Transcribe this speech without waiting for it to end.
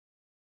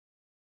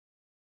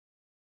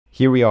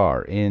Here we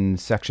are in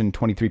section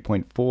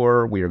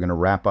 23.4. We are going to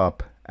wrap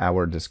up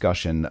our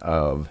discussion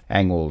of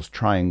angles,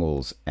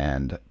 triangles,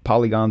 and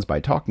polygons by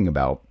talking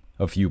about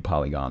a few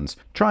polygons.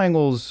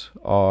 Triangles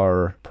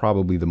are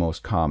probably the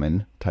most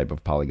common type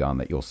of polygon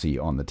that you'll see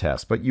on the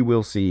test, but you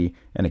will see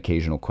an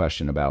occasional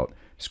question about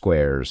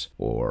squares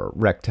or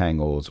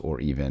rectangles or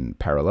even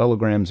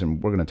parallelograms,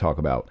 and we're going to talk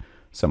about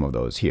some of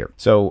those here.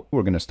 So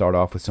we're going to start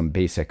off with some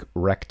basic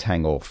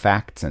rectangle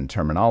facts and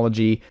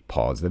terminology.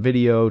 Pause the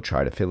video,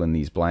 try to fill in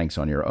these blanks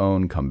on your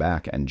own, come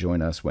back and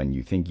join us when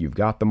you think you've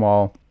got them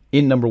all.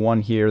 In number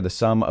one here, the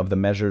sum of the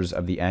measures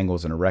of the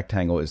angles in a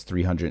rectangle is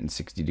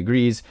 360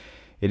 degrees.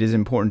 It is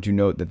important to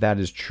note that that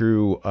is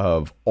true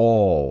of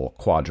all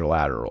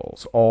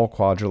quadrilaterals. All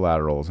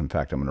quadrilaterals, in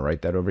fact, I'm going to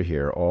write that over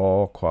here,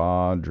 all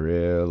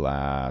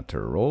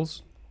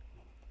quadrilaterals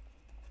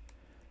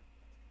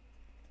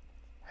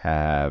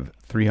have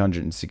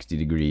 360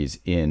 degrees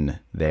in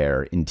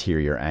their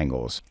interior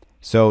angles.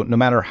 So no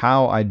matter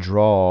how I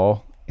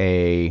draw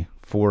a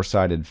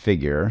four-sided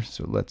figure,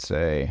 so let's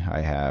say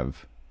I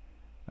have,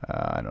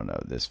 I don't know,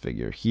 this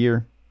figure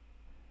here.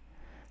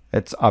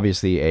 It's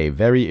obviously a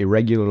very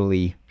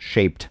irregularly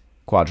shaped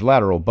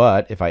quadrilateral,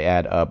 but if I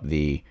add up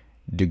the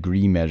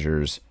degree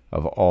measures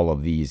of all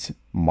of these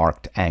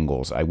marked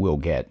angles, I will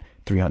get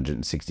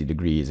 360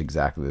 degrees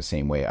exactly the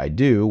same way I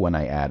do when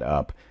I add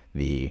up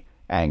the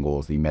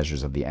angles, the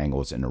measures of the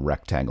angles in a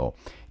rectangle.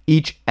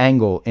 Each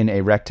angle in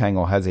a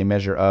rectangle has a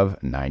measure of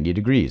 90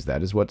 degrees.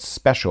 That is what's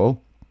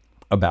special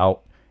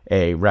about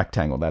a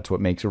rectangle. That's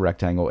what makes a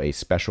rectangle a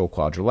special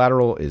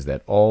quadrilateral, is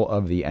that all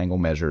of the angle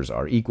measures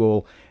are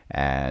equal,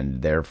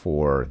 and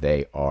therefore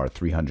they are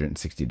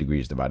 360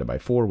 degrees divided by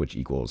 4, which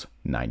equals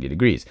 90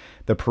 degrees.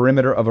 The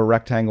perimeter of a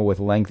rectangle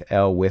with length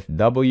L width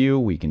W,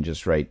 we can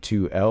just write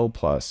 2L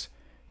plus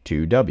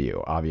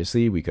 2W.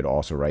 Obviously, we could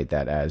also write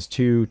that as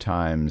 2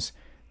 times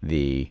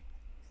the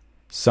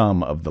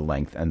sum of the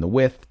length and the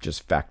width,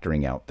 just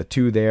factoring out the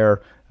 2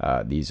 there.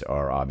 These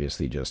are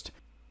obviously just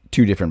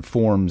two different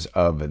forms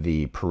of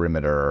the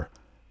perimeter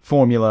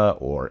formula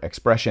or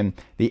expression.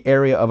 The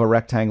area of a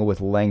rectangle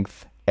with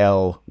length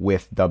L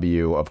width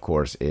W, of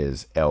course,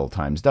 is L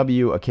times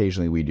W.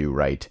 Occasionally we do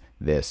write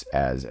this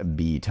as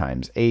B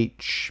times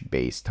H,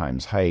 base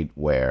times height,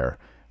 where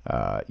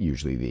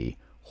usually the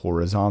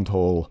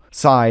horizontal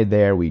side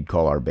there we'd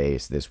call our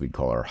base, this we'd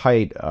call our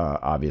height.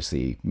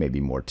 Obviously, maybe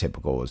more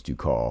typical is to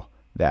call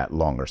that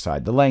longer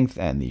side the length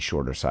and the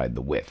shorter side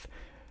the width.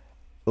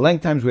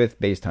 Length times width,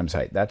 base times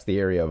height. That's the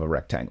area of a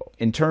rectangle.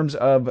 In terms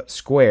of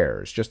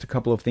squares, just a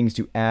couple of things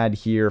to add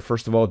here.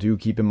 First of all, do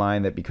keep in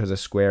mind that because a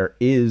square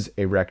is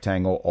a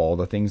rectangle, all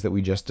the things that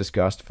we just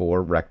discussed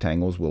for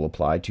rectangles will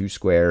apply to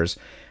squares.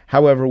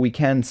 However, we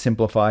can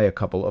simplify a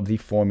couple of the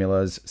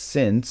formulas,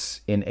 since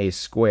in a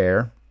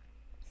square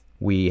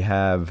we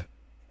have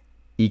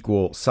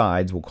equal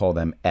sides. We'll call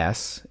them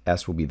S.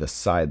 S will be the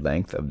side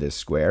length of this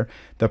square.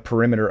 The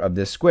perimeter of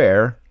this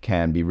square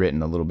can be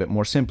written a little bit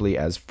more simply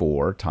as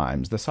 4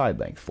 times the side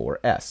length,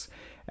 4S.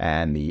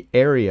 And the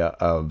area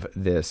of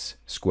this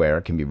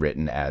square can be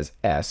written as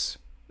S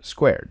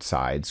squared,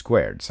 side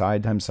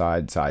times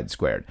side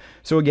squared.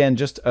 So again,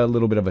 just a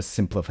little bit of a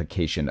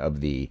simplification of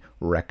the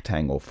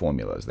rectangle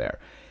formulas there.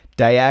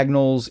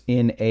 Diagonals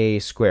in a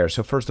square.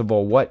 So first of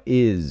all, what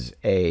is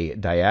a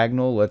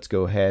diagonal? Let's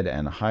go ahead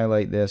and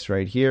highlight this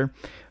right here.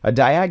 A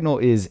diagonal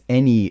is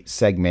any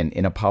segment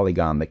in a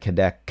polygon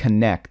that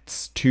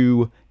connects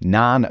two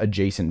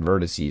non-adjacent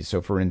vertices.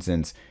 So for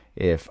instance,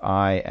 if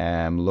I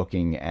am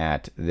looking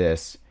at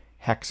this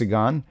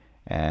hexagon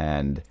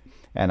and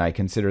I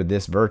consider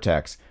this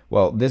vertex,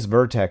 well, this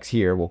vertex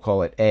here, we'll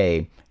call it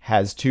A,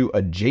 has two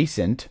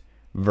adjacent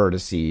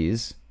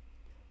vertices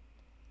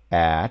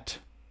at,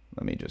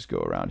 let me just go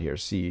around here,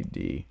 C,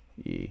 D,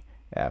 E,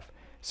 F.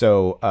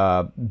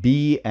 So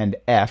B and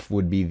F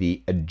would be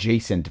the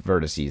adjacent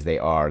vertices.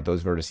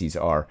 Those vertices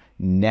are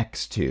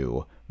next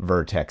to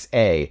vertex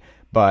A,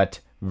 but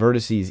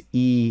vertices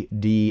E,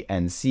 D,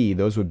 and C,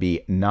 those would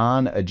be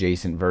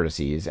non-adjacent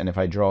vertices. And if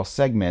I draw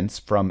segments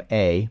from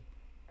A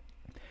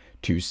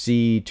to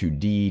C to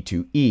D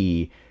to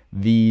E,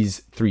 these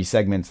three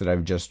segments that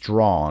I've just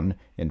drawn,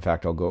 in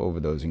fact, I'll go over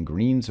those in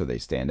green so they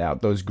stand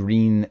out. Those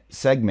green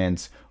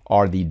segments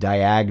are the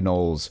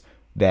diagonals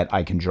that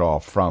I can draw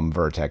from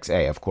vertex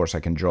A. Of course, I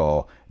can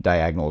draw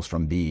diagonals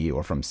from B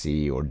or from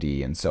C or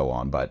D and so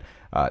on, but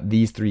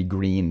these three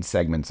green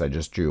segments I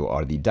just drew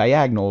are the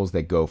diagonals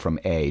that go from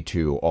A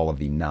to all of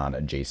the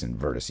non-adjacent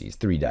vertices,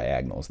 three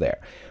diagonals there.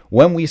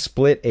 When we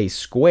split a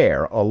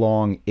square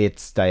along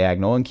its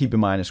diagonal, and keep in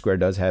mind a square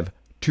does have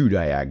two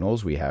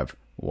diagonals, we have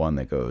one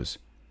that goes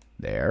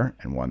there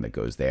and one that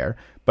goes there.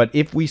 But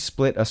if we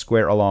split a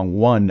square along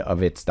one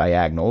of its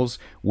diagonals,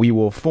 we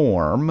will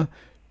form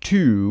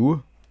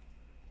two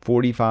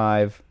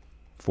 45,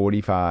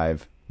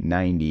 45,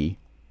 90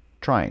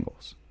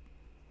 triangles,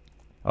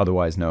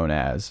 otherwise known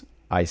as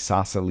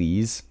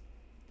isosceles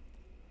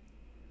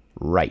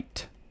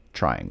right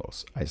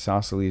triangles.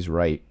 Isosceles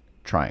right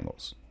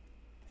triangles.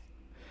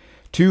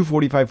 two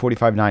 45,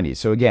 45, 90.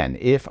 So again,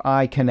 if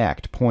I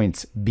connect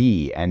points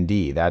B and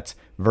D, that's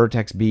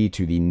vertex B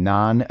to the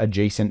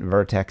non-adjacent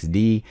vertex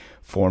D,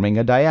 forming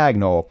a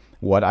diagonal,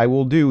 what I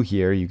will do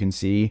here, you can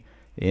see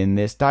in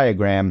this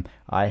diagram,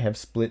 I have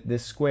split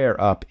this square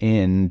up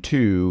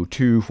into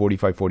two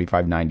 45,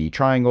 45, 90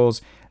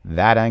 triangles.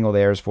 That angle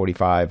there is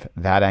 45,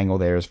 that angle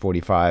there is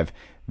 45.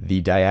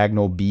 The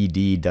diagonal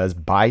BD does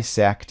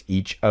bisect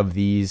each of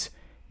these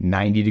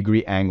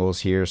 90-degree angles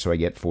here, so I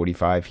get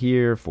 45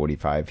 here,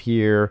 45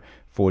 here,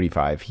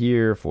 45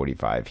 here,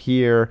 45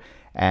 here,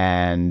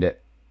 and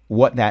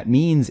what that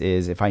means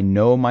is if I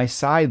know my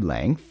side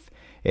length,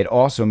 it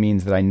also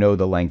means that I know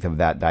the length of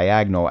that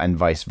diagonal and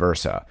vice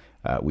versa.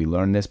 We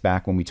learned this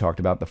back when we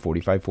talked about the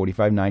 45,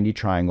 45, 90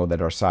 triangle,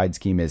 that our side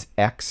scheme is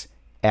x,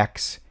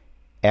 x,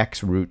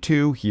 x root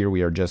 2. Here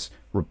we are just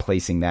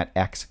replacing that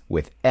x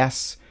with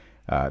s.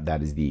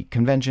 That is the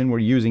convention we're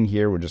using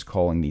here. We're just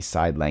calling the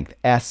side length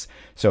s.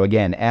 So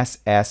again, s,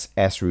 s,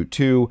 s root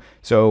 2.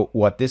 So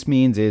what this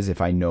means is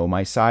if I know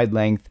my side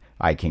length,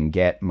 I can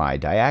get my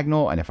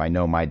diagonal, and if I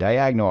know my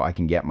diagonal, I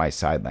can get my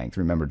side length.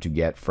 Remember to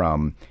get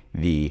from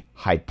the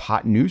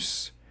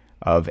hypotenuse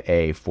of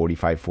a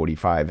 45,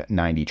 45,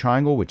 90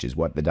 triangle, which is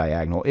what the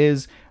diagonal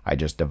is. I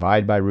just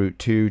divide by root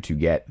 2 to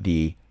get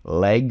the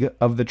leg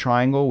of the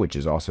triangle, which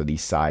is also the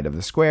side of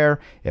the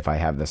square. If I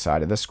have the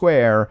side of the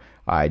square,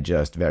 I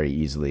just very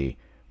easily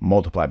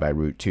multiply by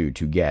root 2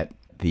 to get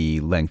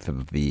the length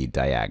of the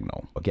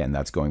diagonal. Again,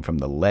 that's going from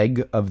the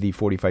leg of the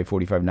 45,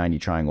 45, 90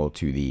 triangle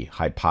to the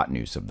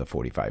hypotenuse of the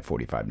 45,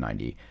 45,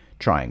 90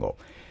 triangle.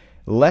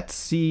 Let's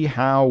see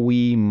how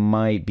we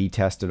might be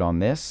tested on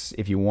this.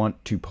 If you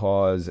want to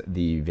pause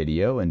the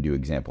video and do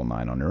example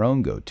 9 on your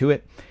own, go to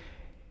it.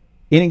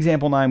 In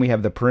example 9, we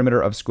have the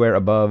perimeter of square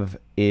above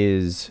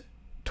is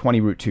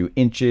 20 root 2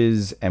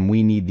 inches, and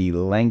we need the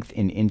length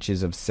in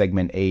inches of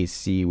segment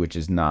AC, which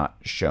is not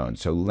shown.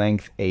 So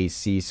length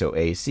AC, so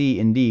AC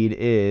indeed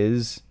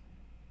is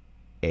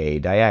a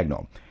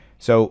diagonal.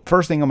 So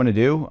first thing I'm going to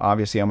do,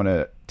 obviously I'm going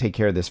to take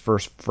care of this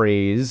first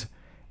phrase,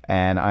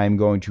 and I'm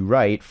going to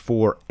write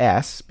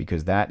 4S,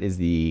 because that is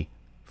the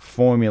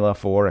formula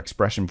for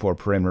expression for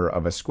perimeter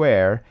of a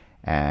square.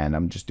 And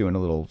I'm just doing a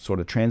little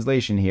sort of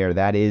translation here.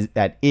 That is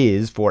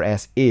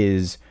 4S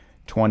is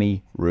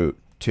 20 root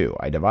 2.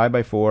 I divide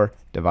by 4,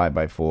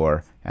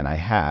 and I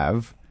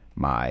have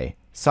my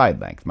side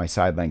length. My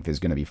side length is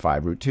going to be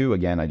 5 root 2.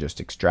 Again, I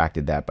just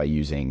extracted that by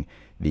using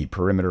the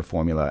perimeter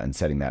formula and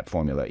setting that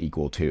formula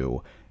equal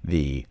to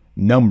the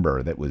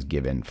number that was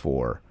given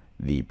for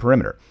the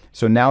perimeter.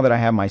 So now that I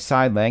have my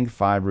side length,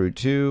 5 root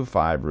 2,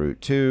 5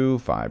 root 2,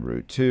 5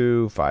 root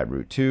 2, 5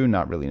 root 2,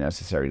 not really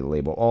necessary to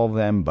label all of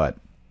them, but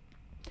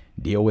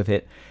deal with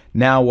it.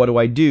 Now, what do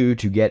I do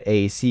to get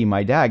AC,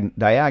 my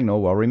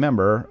diagonal? Well,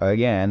 remember,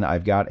 again,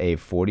 I've got a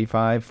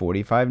 45,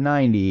 45,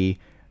 90,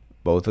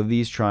 both of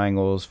these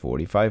triangles,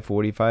 45,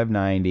 45,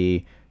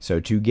 90. So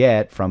to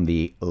get from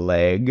the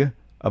leg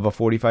of a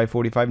 45,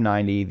 45,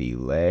 90, the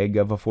leg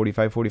of a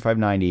 45, 45,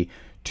 90,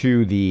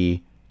 to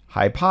the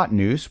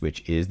hypotenuse,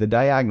 which is the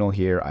diagonal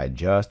here, I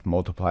just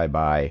multiply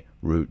by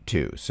root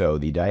 2. So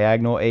the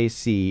diagonal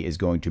AC is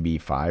going to be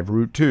 5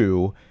 root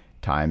 2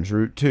 times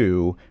root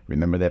 2.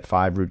 Remember that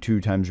 5 root 2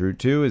 times root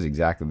 2 is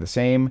exactly the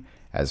same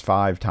as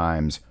 5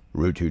 times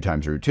root 2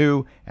 times root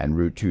 2, and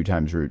root 2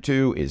 times root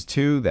 2 is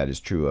 2. That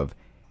is true of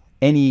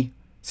any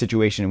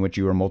situation in which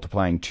you are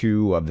multiplying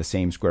two of the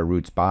same square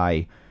roots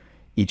by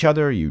each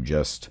other. You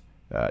just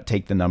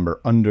take the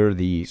number under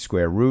the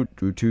square root.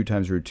 Root 2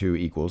 times root 2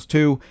 equals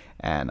 2,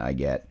 and I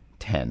get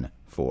 10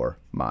 for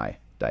my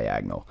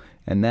diagonal.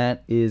 And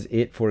that is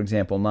it for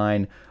example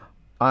 9.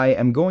 I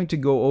am going to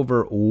go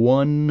over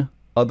one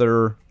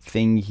other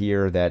thing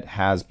here that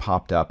has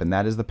popped up, and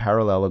that is the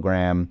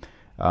parallelogram.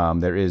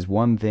 There is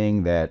one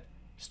thing that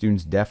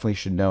students definitely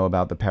should know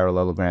about the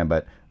parallelogram,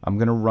 but I'm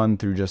going to run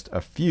through just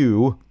a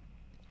few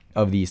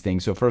of these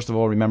things. So first of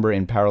all, remember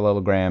in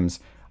parallelograms,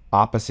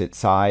 opposite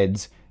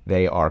sides,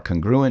 they are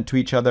congruent to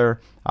each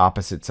other.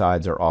 Opposite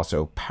sides are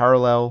also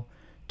parallel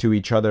to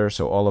each other.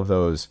 So all of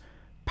those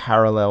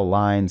parallel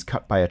lines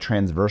cut by a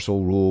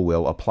transversal rule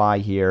will apply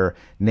here.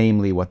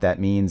 Namely, what that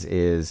means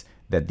is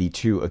that the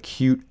two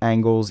acute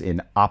angles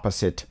in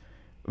opposite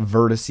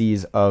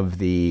vertices of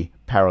the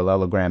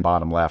parallelogram,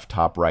 bottom left,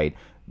 top right,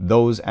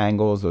 those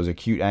angles, those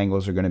acute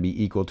angles are going to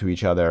be equal to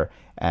each other,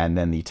 and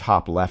then the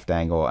top left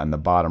angle and the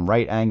bottom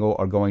right angle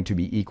are going to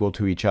be equal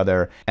to each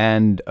other.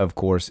 And of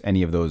course,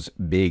 any of those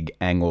big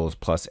angles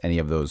plus any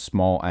of those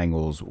small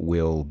angles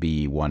will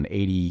be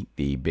 180.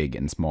 The big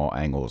and small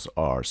angles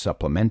are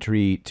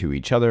supplementary to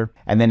each other.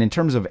 And then in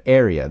terms of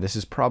area, this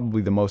is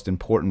probably the most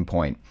important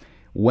point.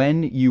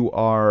 When you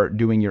are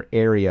doing your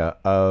area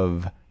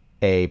of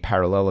a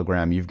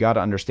parallelogram, you've got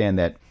to understand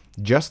that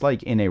just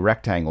like in a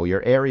rectangle,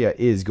 your area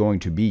is going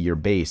to be your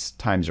base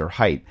times your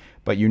height.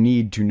 But you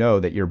need to know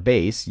that your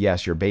base,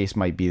 yes, your base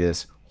might be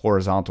this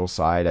horizontal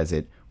side as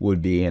it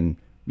would be in,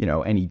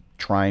 any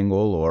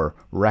triangle or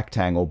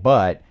rectangle,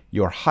 but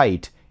your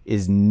height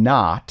is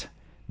not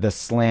the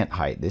slant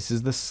height. This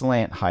is the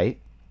slant height.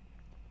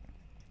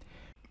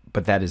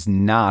 but that is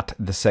not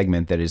the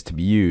segment that is to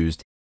be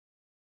used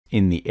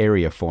in the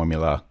area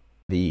formula.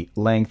 The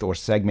length or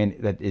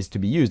segment that is to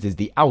be used is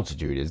the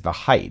altitude, is the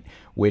height,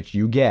 which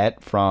you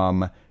get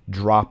from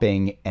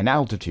dropping an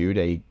altitude,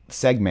 a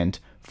segment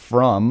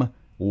from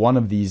one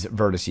of these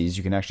vertices.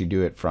 You can actually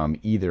do it from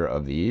either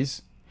of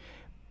these,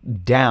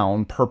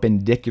 down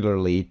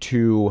perpendicularly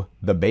to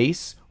the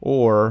base,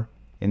 or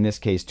in this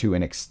case to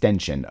an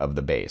extension of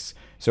the base.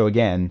 So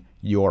again,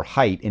 your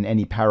height in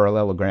any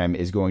parallelogram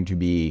is going to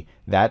be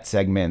that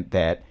segment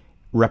that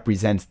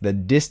represents the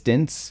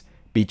distance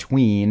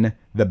between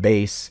the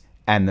base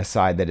and the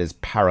side that is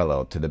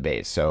parallel to the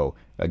base. So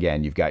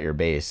again, you've got your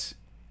base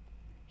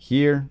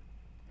here,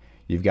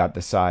 you've got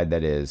the side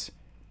that is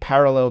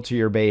parallel to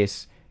your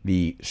base.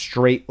 The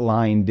straight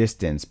line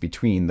distance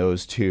between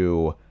those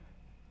two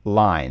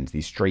lines,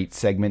 the straight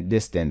segment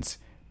distance,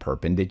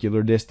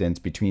 perpendicular distance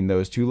between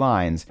those two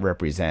lines,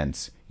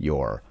 represents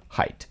your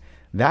height.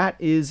 That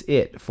is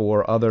it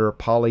for other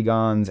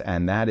polygons,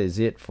 and that is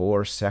it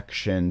for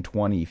section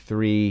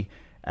 23.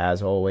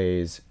 As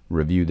always,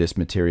 review this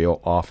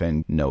material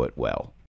often, know it well.